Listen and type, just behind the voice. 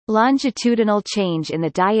Longitudinal change in the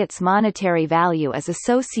diet's monetary value is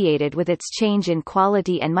associated with its change in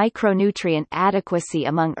quality and micronutrient adequacy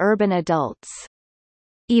among urban adults.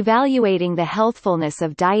 Evaluating the healthfulness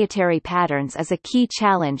of dietary patterns is a key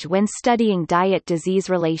challenge when studying diet-disease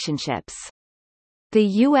relationships.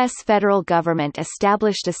 The U.S. federal government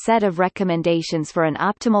established a set of recommendations for an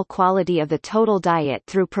optimal quality of the total diet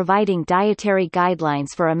through providing Dietary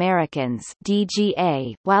Guidelines for Americans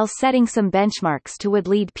 (DGA), while setting some benchmarks to would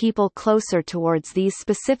lead people closer towards these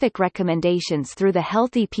specific recommendations through the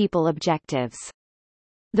Healthy People Objectives.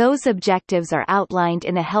 Those objectives are outlined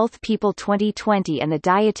in the Health People 2020 and the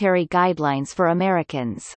Dietary Guidelines for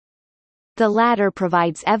Americans. The latter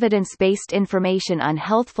provides evidence-based information on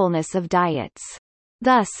healthfulness of diets.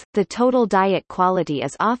 Thus, the total diet quality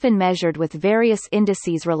is often measured with various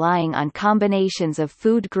indices relying on combinations of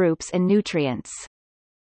food groups and nutrients.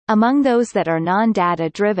 Among those that are non-data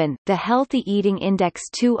driven, the Healthy Eating Index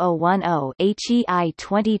 2010 HEI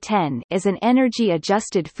 2010 is an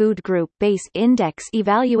energy-adjusted food group-based index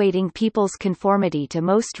evaluating people's conformity to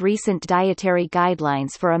most recent dietary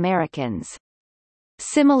guidelines for Americans.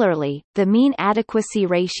 Similarly, the Mean Adequacy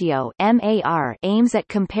Ratio (MAR) aims at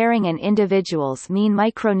comparing an individual's mean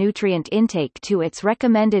micronutrient intake to its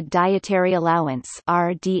recommended dietary allowance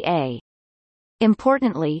 (RDA).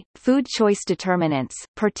 Importantly, food choice determinants,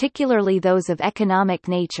 particularly those of economic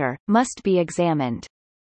nature, must be examined.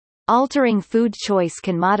 Altering food choice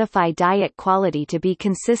can modify diet quality to be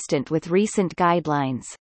consistent with recent guidelines.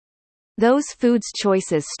 Those foods'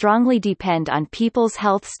 choices strongly depend on people's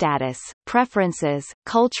health status, preferences,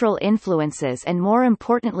 cultural influences and more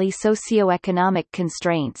importantly socioeconomic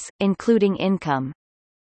constraints, including income.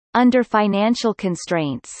 Under financial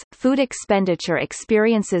constraints, food expenditure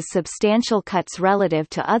experiences substantial cuts relative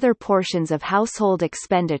to other portions of household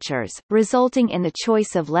expenditures, resulting in the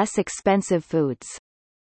choice of less expensive foods.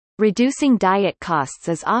 Reducing diet costs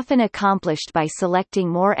is often accomplished by selecting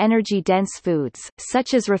more energy-dense foods,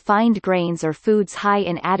 such as refined grains or foods high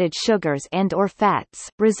in added sugars and/or fats,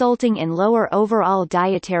 resulting in lower overall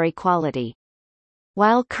dietary quality.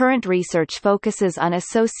 While current research focuses on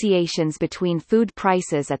associations between food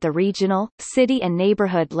prices at the regional, city and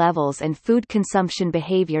neighborhood levels and food consumption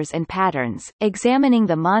behaviors and patterns, examining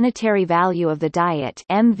the monetary value of the diet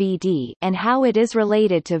 (MVD) and how it is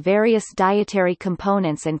related to various dietary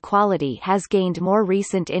components and quality has gained more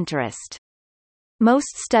recent interest.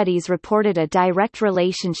 Most studies reported a direct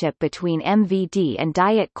relationship between MVD and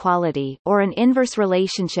diet quality, or an inverse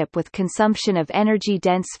relationship with consumption of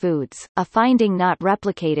energy-dense foods, a finding not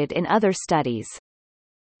replicated in other studies.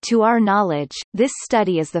 To our knowledge, this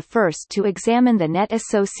study is the first to examine the net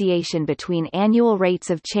association between annual rates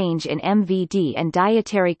of change in MVD and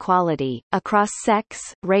dietary quality, across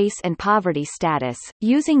sex, race and poverty status,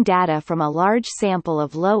 using data from a large sample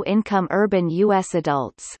of low-income urban U.S.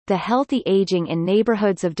 adults. The Healthy Aging in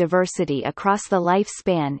Neighborhoods of Diversity Across the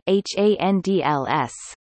Lifespan (HANDLS).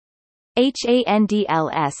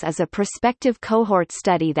 HANDLS is a prospective cohort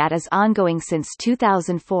study that is ongoing since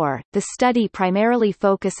 2004. The study primarily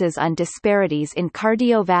focuses on disparities in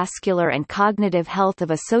cardiovascular and cognitive health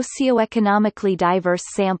of a socioeconomically diverse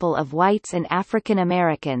sample of whites and African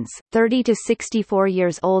Americans, 30 to 64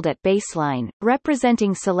 years old at baseline,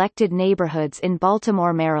 representing selected neighborhoods in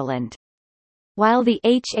Baltimore, Maryland. While the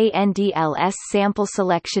HANDLS sample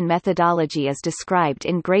selection methodology is described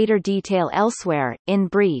in greater detail elsewhere, in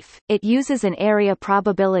brief, it uses an area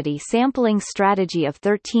probability sampling strategy of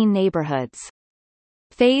 13 neighborhoods.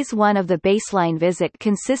 Phase 1 of the baseline visit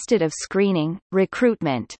consisted of screening,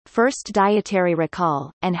 recruitment, first dietary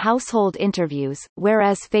recall, and household interviews,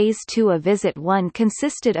 whereas Phase 2 of Visit 1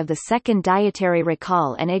 consisted of the second dietary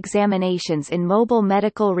recall and examinations in mobile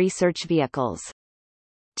medical research vehicles.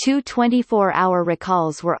 2 24-hour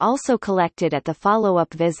recalls were also collected at the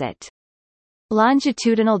follow-up visit.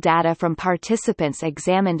 Longitudinal data from participants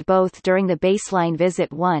examined both during the baseline Visit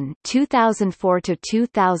 1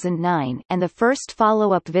 (2004–2009) and the first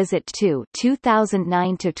follow-up Visit 2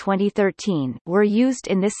 (2009–2013) were used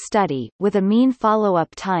in this study, with a mean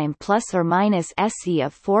follow-up time ±SE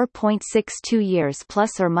of 4.62 years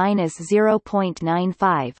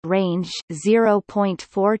 ±0.95, range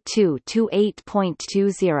 0.42 to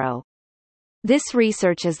 8.20. This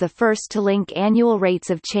research is the first to link annual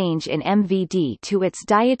rates of change in MVD to its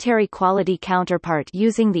dietary quality counterpart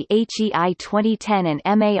using the HEI 2010 and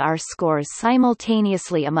MAR scores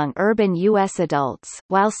simultaneously among urban U.S. adults,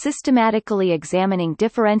 while systematically examining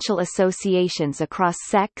differential associations across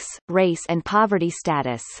sex, race and poverty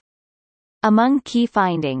status. Among key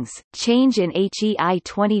findings, change in HEI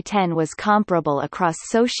 2010 was comparable across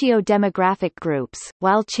socio-demographic groups,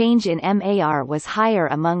 while change in MAR was higher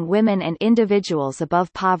among women and individuals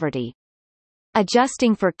above poverty.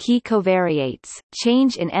 Adjusting for key covariates,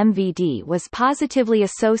 change in MVD was positively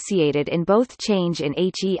associated in both change in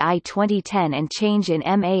HEI 2010 and change in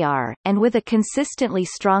MAR, and with a consistently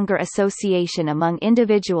stronger association among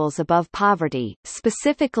individuals above poverty,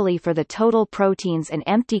 specifically for the total proteins and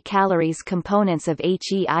empty calories components of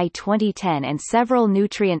HEI 2010 and several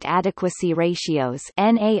nutrient adequacy ratios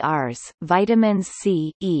NARs, vitamins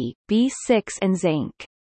C, E, B6 and zinc.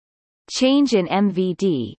 Change in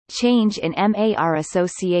MVD, change in MAR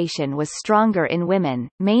association was stronger in women,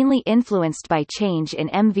 mainly influenced by change in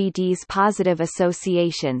MVD's positive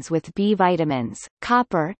associations with B vitamins,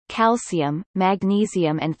 copper, calcium,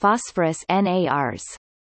 magnesium and phosphorus NARs.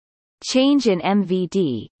 Change in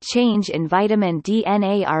MVD, change in vitamin D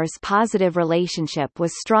NAR's positive relationship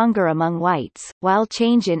was stronger among whites, while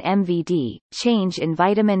change in MVD, change in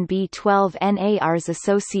vitamin B12 NAR's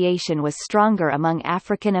association was stronger among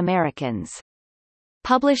African Americans.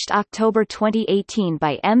 Published October 2018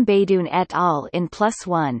 by M. Beydoun et al. in PLOS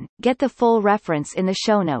ONE. Get the full reference in the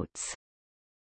show notes.